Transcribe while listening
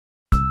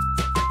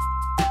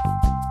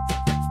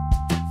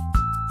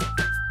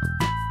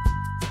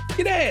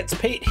G'day, it's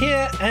Pete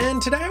here,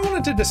 and today I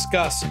wanted to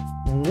discuss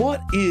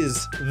what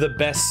is the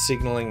best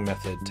signaling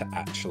method to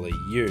actually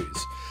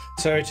use.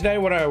 So today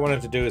what I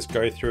wanted to do is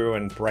go through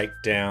and break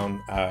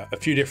down a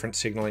few different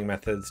signaling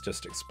methods,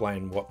 just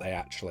explain what they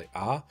actually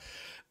are,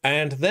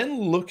 and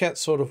then look at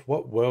sort of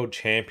what world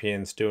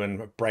champions do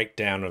and a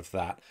breakdown of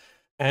that.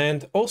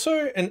 And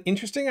also an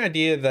interesting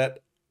idea that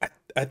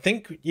I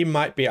think you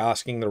might be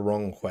asking the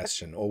wrong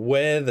question, or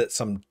where that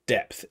some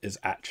depth is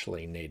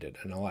actually needed.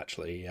 And I'll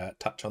actually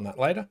touch on that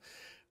later.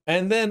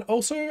 And then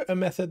also a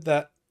method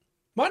that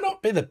might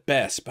not be the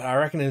best, but I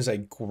reckon is a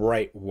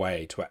great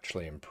way to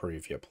actually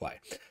improve your play.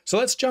 So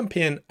let's jump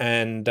in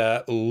and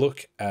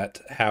look at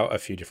how a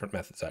few different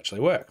methods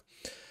actually work.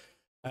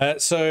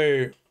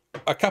 So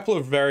a couple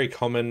of very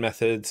common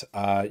methods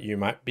you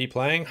might be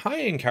playing high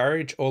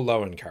encourage or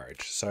low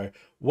encourage. So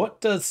what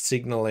does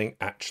signaling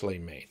actually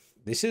mean?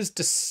 This is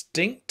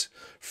distinct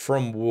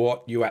from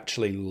what you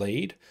actually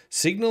lead.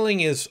 Signaling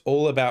is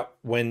all about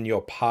when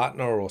your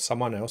partner or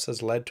someone else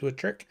has led to a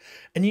trick,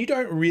 and you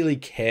don't really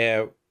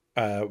care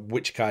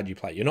which card you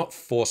play. You're not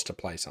forced to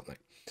play something.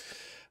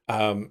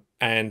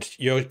 And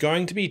you're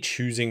going to be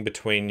choosing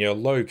between your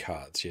low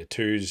cards, your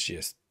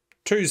twos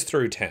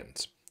through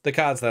tens, the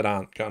cards that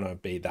aren't going to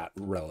be that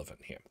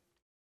relevant here.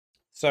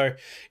 So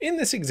in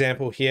this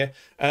example here,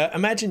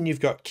 imagine you've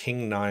got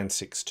King 9,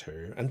 6,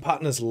 2, and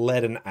partner's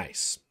led an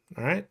ace.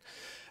 All right.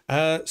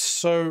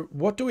 So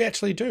what do we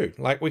actually do?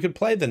 Like, we could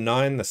play the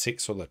 9, the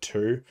 6, or the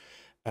 2.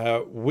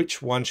 Which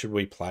one should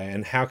we play,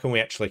 and how can we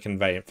actually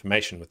convey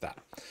information with that?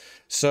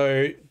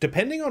 So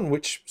depending on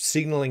which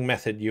signaling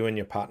method you and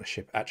your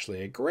partnership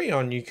actually agree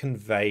on, you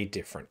convey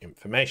different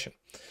information.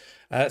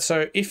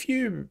 So if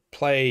you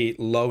play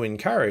low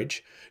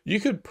encourage, you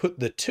could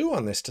put the 2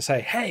 on this to say,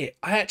 hey,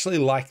 I actually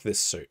like this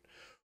suit.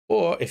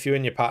 Or if you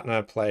and your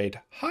partner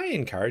played high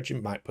encourage, you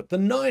might put the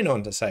 9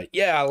 on to say,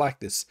 yeah, I like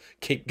this,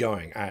 keep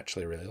going, I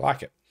actually really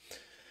like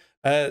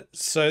it.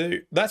 So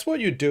that's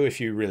what you do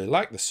if you really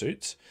like the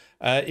suits.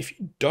 If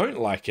you don't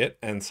like it,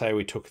 and say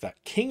we took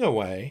that king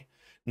away,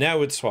 now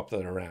we'd swap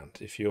that around.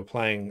 If you're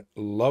playing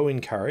low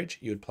encourage,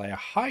 you'd play a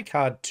high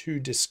card to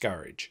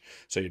discourage.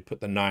 So you'd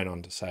put the 9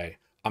 on to say,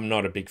 I'm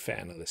not a big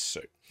fan of this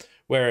suit.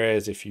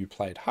 Whereas if you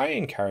played high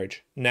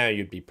encourage, now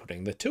you'd be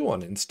putting the 2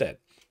 on instead.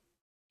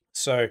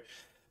 So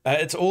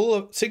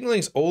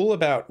signaling's all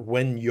about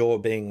when you're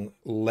being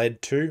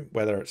led to,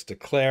 whether it's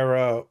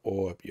declarer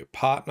or your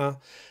partner,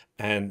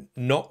 and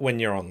not when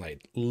you're on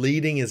lead.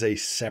 Leading is a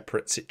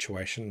separate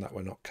situation that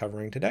we're not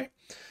covering today.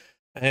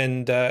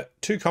 And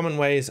 2 common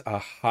ways are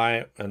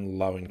high and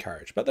low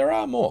encourage, but there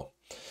are more.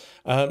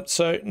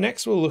 So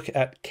next we'll look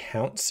at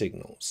count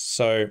signals.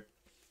 So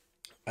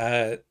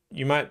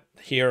you might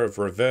hear of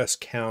reverse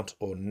count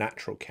or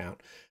natural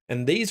count.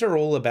 And these are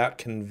all about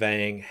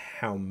conveying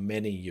how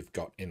many you've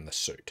got in the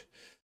suit.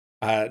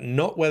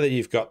 Not whether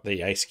you've got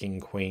the ace, king,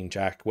 queen,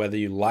 jack, whether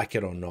you like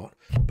it or not,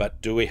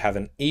 but do we have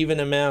an even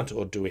amount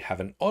or do we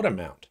have an odd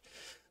amount?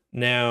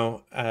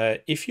 Now,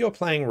 if you're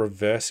playing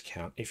reverse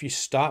count, if you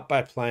start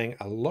by playing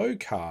a low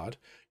card,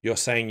 you're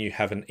saying you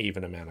have an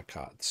even amount of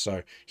cards.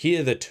 So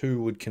here the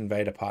 2 would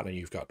convey to partner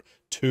you've got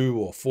 2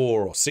 or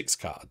 4 or 6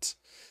 cards.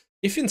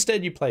 If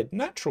instead you played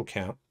natural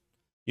count,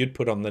 you'd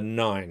put on the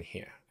 9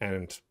 here,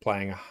 and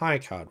playing a high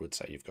card would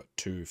say you've got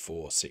 2,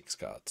 4, 6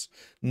 cards.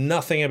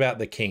 Nothing about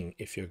the king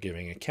if you're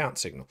giving a count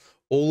signal.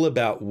 All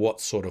about what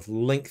sort of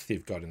length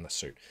you've got in the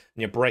suit.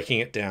 And you're breaking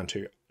it down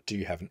to, do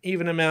you have an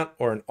even amount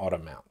or an odd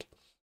amount?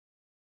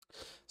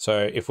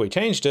 So if we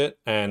changed it,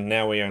 and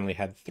now we only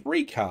had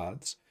 3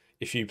 cards,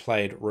 if you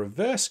played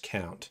reverse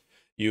count,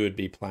 you would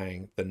be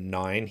playing the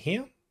 9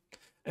 here.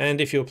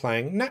 And if you're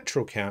playing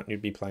natural count,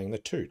 you'd be playing the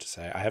 2 to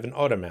say, I have an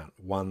odd amount,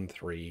 1,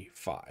 3,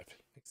 5.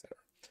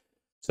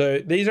 So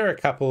these are a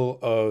couple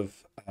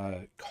of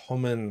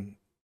common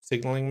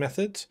signaling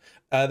methods.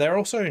 They're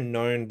also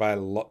known by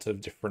lots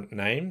of different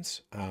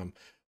names.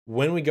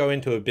 When we go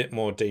into a bit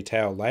more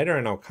detail later,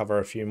 and I'll cover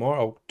a few more,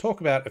 I'll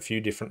talk about a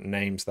few different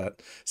names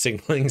that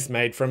signaling's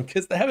made from,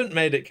 because they haven't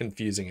made it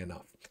confusing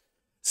enough.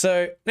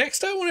 So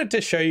next I wanted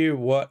to show you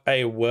what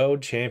a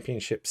World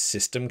Championship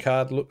system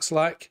card looks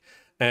like,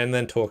 and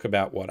then talk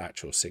about what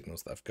actual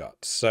signals they've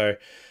got. So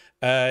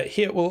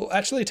here we'll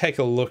actually take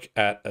a look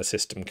at a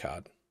system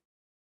card.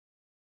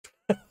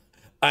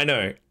 I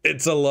know,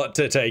 it's a lot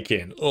to take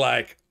in.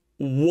 Like,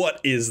 what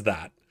is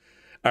that?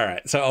 All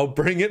right, so I'll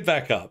bring it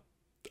back up.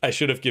 I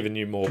should have given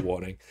you more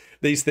warning.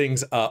 These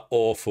things are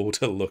awful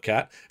to look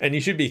at, and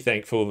you should be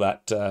thankful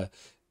that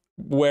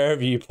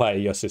wherever you play,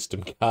 your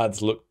system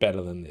cards look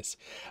better than this.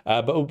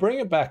 But we'll bring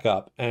it back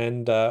up,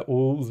 and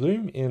we'll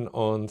zoom in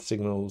on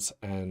signals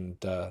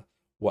and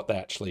what they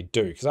actually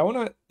do,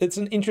 because it's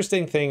an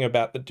interesting thing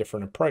about the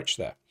different approach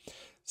there.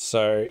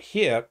 So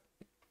here,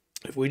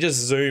 if we just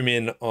zoom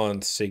in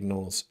on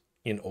signals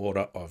in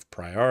order of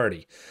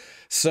priority.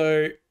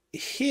 So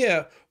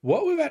here,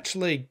 what we've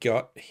actually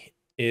got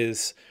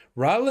is,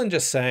 rather than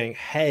just saying,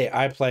 hey,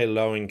 I play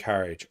low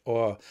encourage,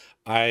 or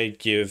I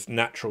give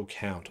natural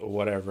count, or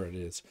whatever it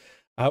is,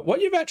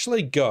 what you've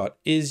actually got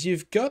is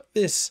you've got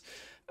this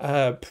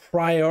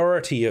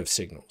priority of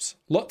signals.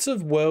 Lots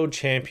of World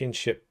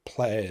Championship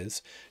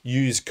players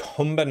use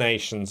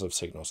combinations of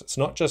signals. It's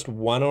not just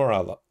one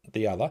or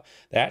the other.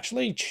 They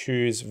actually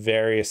choose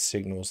various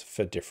signals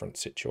for different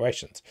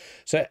situations.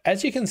 So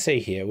as you can see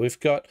here, we've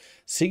got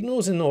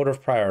signals in order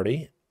of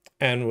priority,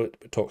 and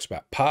it talks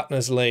about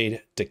partner's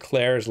lead,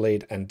 declarer's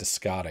lead, and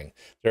discarding.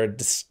 There are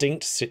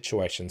distinct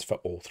situations for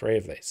all three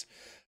of these.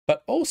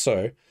 But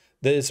also,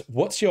 there's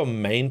what's your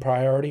main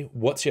priority,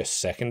 what's your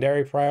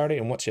secondary priority,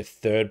 and what's your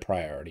third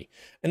priority.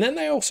 And then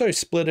they also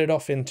split it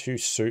off into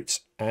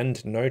suits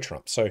and no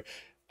trump. So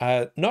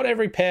not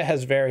every pair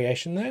has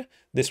variation there.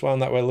 This one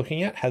that we're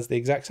looking at has the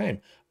exact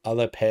same.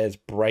 Other pairs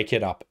break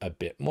it up a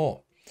bit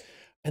more.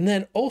 And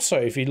then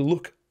also, if you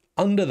look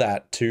under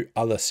that to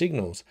other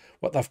signals,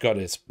 what they've got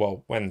is,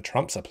 well, when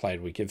trumps are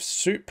played, we give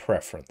suit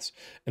preference.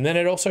 And then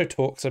it also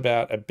talks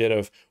about a bit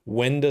of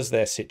when does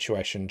their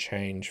situation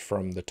change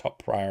from the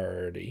top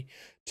priority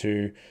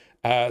to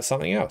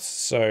something else.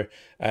 So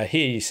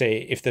here you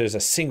see if there's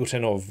a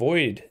singleton or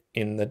void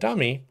in the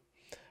dummy,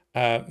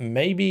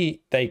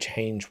 maybe they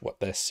change what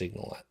their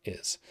signal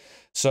is.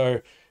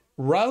 So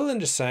rather than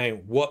just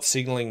saying what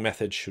signaling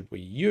method should we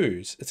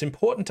use, it's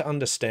important to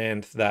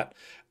understand that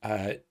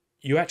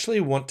you actually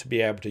want to be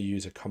able to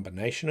use a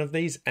combination of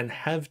these and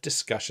have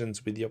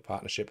discussions with your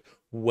partnership.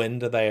 When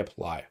do they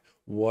apply?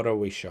 What are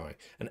we showing?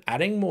 And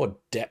adding more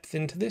depth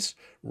into this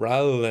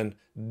rather than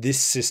this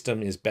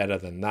system is better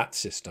than that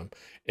system.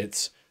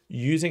 It's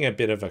using a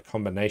bit of a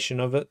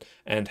combination of it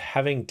and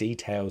having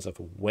details of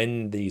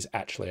when these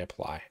actually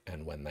apply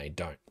and when they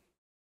don't.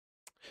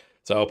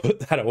 So I'll put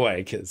that away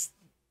because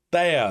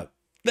they're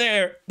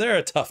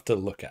tough to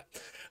look at.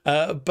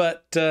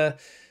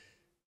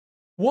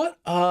 What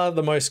are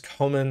the most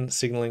common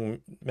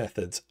signaling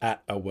methods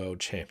at a World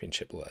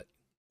Championship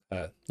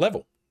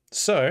level?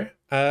 So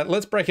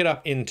let's break it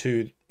up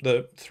into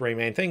the three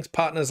main things: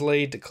 partner's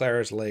lead,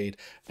 declarer's lead,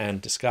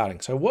 and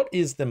discarding. So what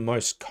is the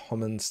most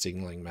common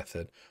signaling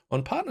method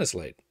on partner's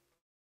lead?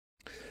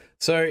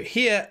 So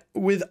here,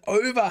 with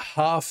over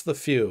half the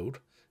field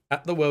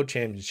at the World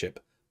Championship,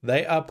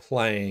 they are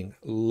playing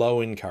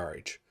low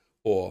encourage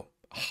or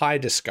high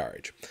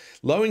discourage.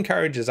 Low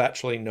encourage is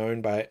actually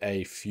known by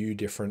a few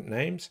different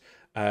names.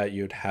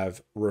 You'd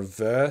have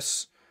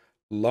reverse,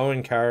 low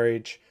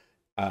encourage,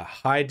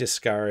 high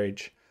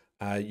discourage.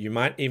 You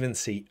might even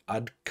see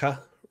UDCA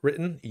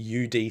written,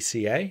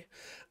 UDCA.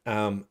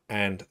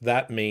 And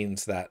that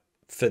means that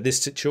for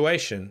this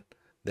situation,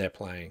 they're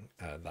playing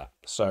that.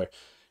 So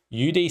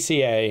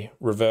UDCA,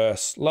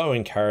 reverse, low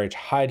encourage,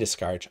 high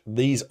discourage,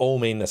 these all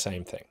mean the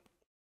same thing.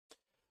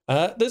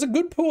 There's a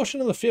good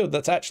portion of the field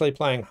that's actually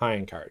playing high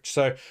encourage.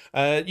 So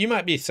you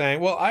might be saying,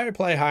 well, I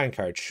play high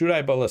encourage. Should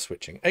I bother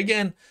switching?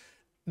 Again,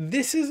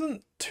 this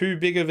isn't too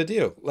big of a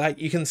deal. Like,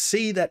 you can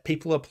see that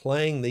people are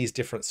playing these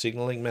different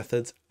signaling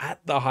methods at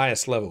the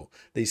highest level.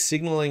 These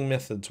signaling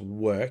methods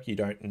work. You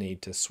don't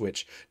need to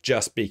switch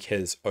just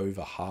because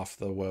over half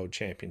the World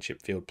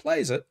Championship field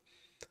plays it.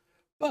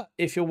 But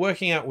if you're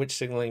working out which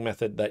signaling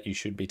method that you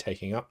should be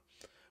taking up,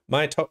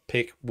 my top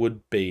pick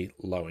would be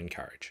low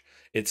encourage.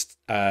 It's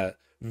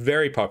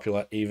very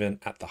popular even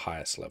at the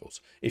highest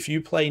levels. If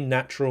you play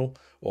natural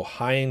or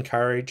high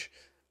encourage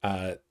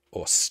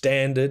or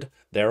standard,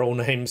 they're all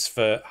names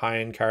for high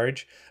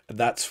encourage,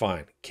 that's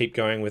fine. Keep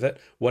going with it.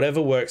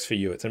 Whatever works for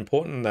you. It's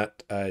important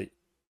that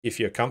if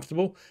you're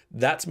comfortable,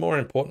 that's more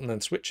important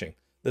than switching.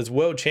 There's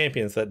world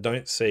champions that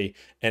don't see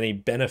any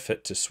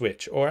benefit to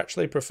switch or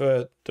actually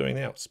prefer doing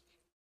else.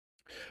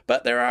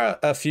 But there are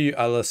a few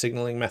other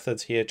signaling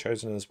methods here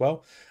chosen as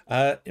well.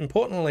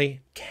 Importantly,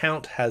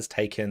 count has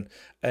taken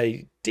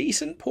a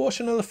decent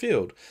portion of the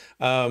field.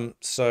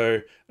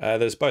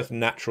 There's both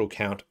natural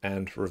count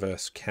and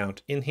reverse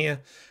count in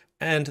here.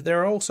 And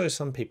there are also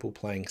some people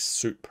playing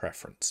suit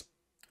preference.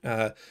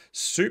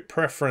 Suit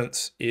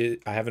preference is,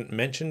 I haven't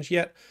mentioned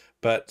yet,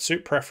 but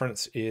suit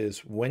preference is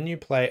when you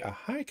play a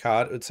high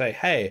card, it would say,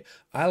 hey,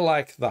 I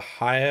like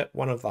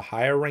one of the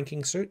higher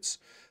ranking suits.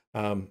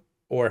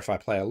 Or if I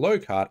play a low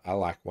card, I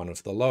like one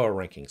of the lower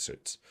ranking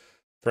suits.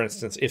 For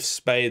instance, if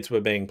spades were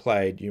being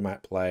played, you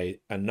might play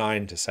a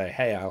 9 to say,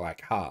 hey, I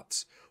like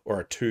hearts, or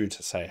a 2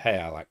 to say, hey,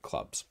 I like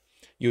clubs.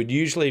 You would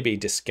usually be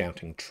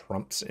discounting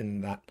trumps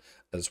in that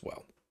as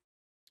well.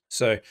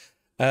 So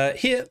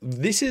here,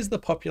 this is the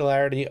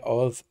popularity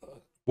of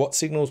what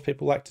signals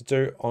people like to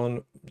do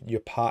on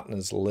your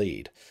partner's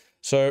lead.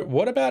 So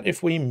what about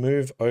if we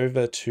move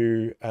over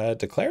to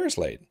declarer's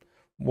lead?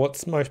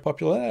 What's most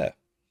popular there?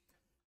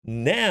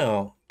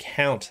 Now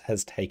count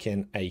has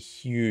taken a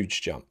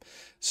huge jump.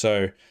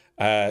 So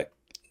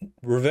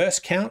reverse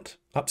count,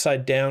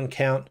 upside down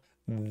count,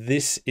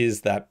 this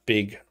is that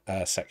big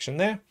section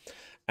there.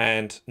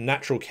 And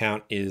natural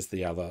count is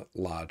the other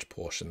large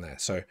portion there.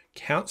 So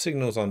count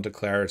signals on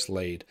declarer's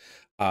lead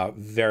are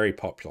very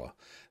popular.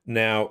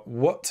 Now,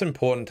 what's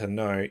important to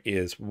know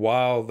is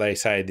while they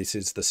say this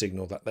is the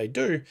signal that they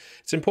do,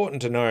 it's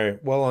important to know,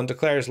 well, on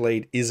declarer's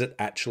lead, is it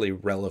actually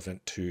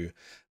relevant to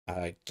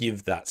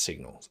give that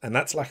signal. And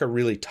that's like a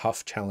really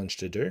tough challenge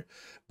to do.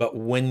 But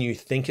when you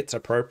think it's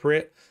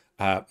appropriate,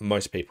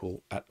 most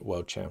people at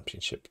World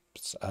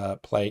Championships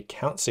play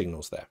count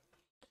signals there.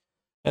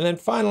 And then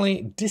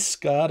finally,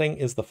 discarding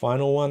is the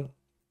final one.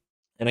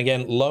 And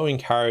again, low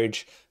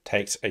encourage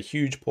takes a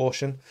huge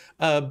portion,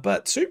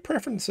 but suit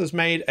preferences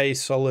made a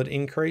solid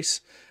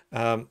increase.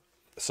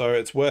 So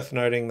it's worth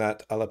noting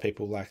that other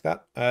people like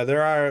that.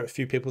 There are a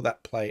few people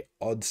that play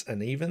odds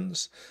and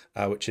evens,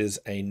 which is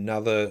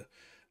another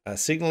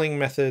signaling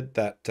method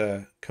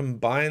that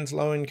combines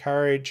low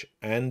encourage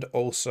and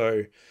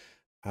also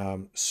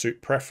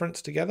suit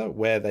preference together,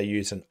 where they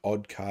use an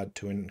odd card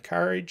to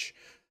encourage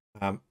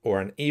or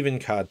an even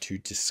card to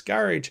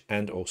discourage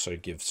and also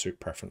give suit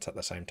preference at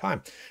the same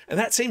time. And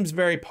that seems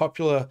very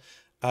popular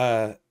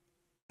at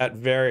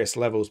various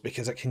levels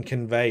because it can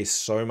convey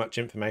so much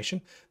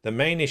information. The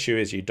main issue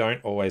is you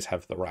don't always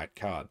have the right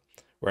card,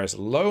 whereas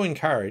low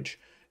encourage,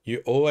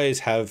 you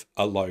always have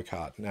a low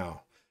card.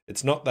 Now,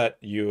 it's not that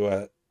you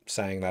are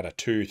saying that a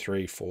 2,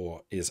 3,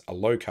 4 is a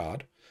low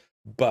card,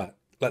 but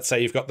let's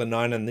say you've got the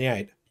 9 and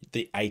the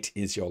 8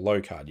 is your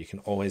low card. You can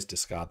always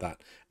discard that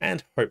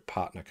and hope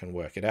partner can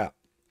work it out.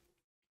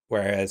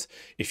 Whereas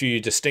if you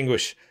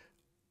distinguish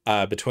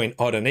between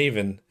odd and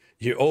even,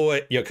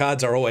 your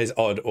cards are always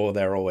odd or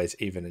they're always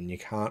even, and you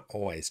can't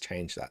always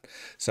change that.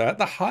 So at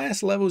the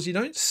highest levels, you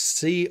don't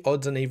see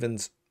odds and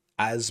evens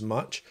as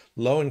much.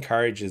 Low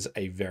encourage is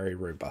a very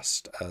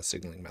robust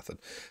signaling method.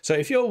 So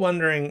if you're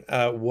wondering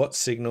what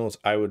signals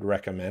I would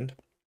recommend,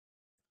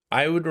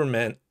 I would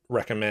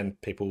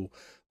recommend people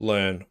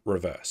learn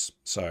reverse.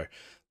 So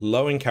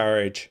low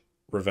encourage,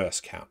 reverse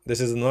count. This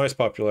is the most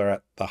popular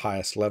at the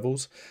highest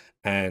levels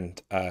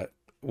and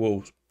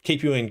will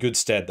keep you in good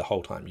stead the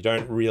whole time. You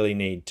don't really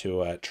need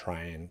to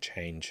try and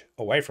change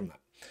away from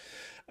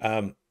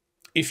that.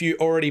 If you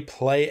already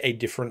play a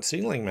different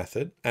signaling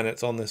method and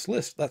it's on this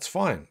list, that's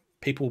fine.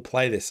 People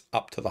play this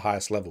up to the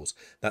highest levels.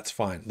 That's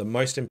fine. The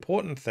most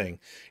important thing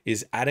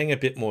is adding a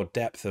bit more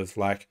depth of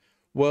like,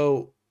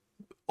 well,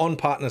 on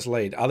partner's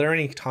lead, are there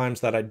any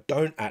times that I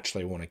don't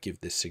actually want to give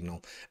this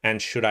signal, and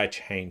should I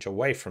change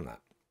away from that?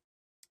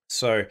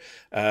 So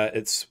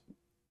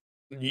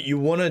you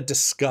want to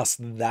discuss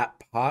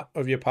that part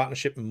of your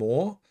partnership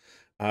more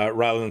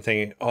rather than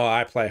thinking, oh,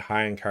 I play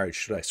high encourage,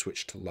 should I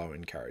switch to low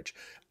encourage?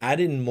 Add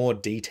in more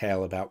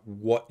detail about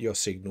what your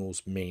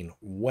signals mean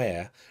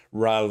where,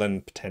 rather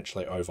than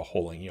potentially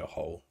overhauling your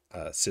whole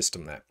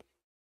system there.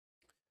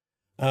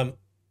 I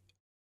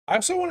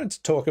also wanted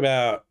to talk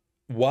about,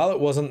 while it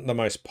wasn't the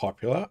most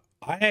popular,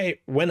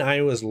 when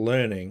I was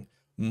learning,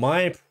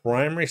 my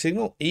primary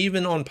signal,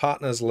 even on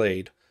partner's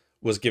lead,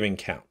 was giving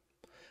count.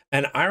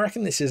 And I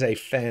reckon this is a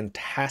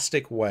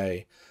fantastic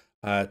way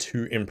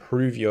to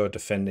improve your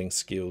defending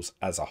skills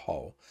as a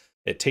whole.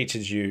 It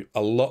teaches you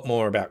a lot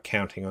more about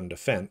counting on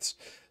defense.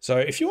 So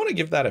if you want to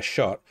give that a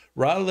shot,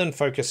 rather than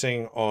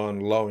focusing on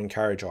low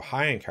encourage or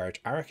high encourage,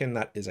 I reckon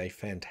that is a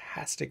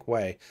fantastic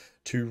way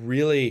to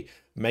really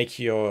make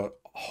your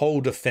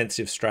whole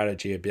defensive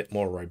strategy a bit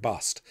more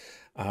robust.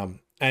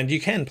 And you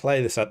can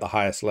play this at the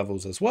highest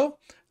levels as well.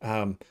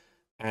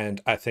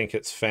 And I think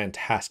it's a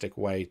fantastic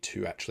way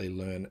to actually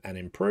learn and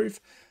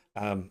improve.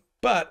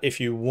 But if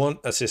you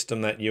want a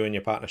system that you and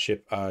your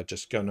partnership are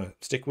just going to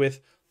stick with,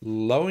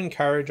 low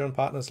encourage on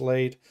partner's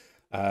lead,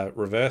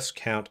 reverse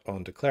count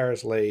on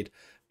declarer's lead,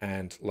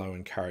 and low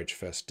encourage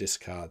first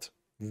discards.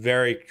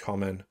 Very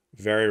common,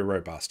 very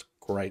robust,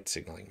 great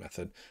signaling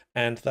method.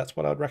 And that's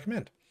what I'd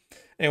recommend.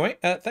 Anyway,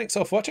 thanks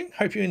all for watching.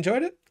 Hope you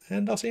enjoyed it,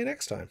 and I'll see you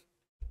next time.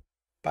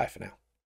 Bye for now.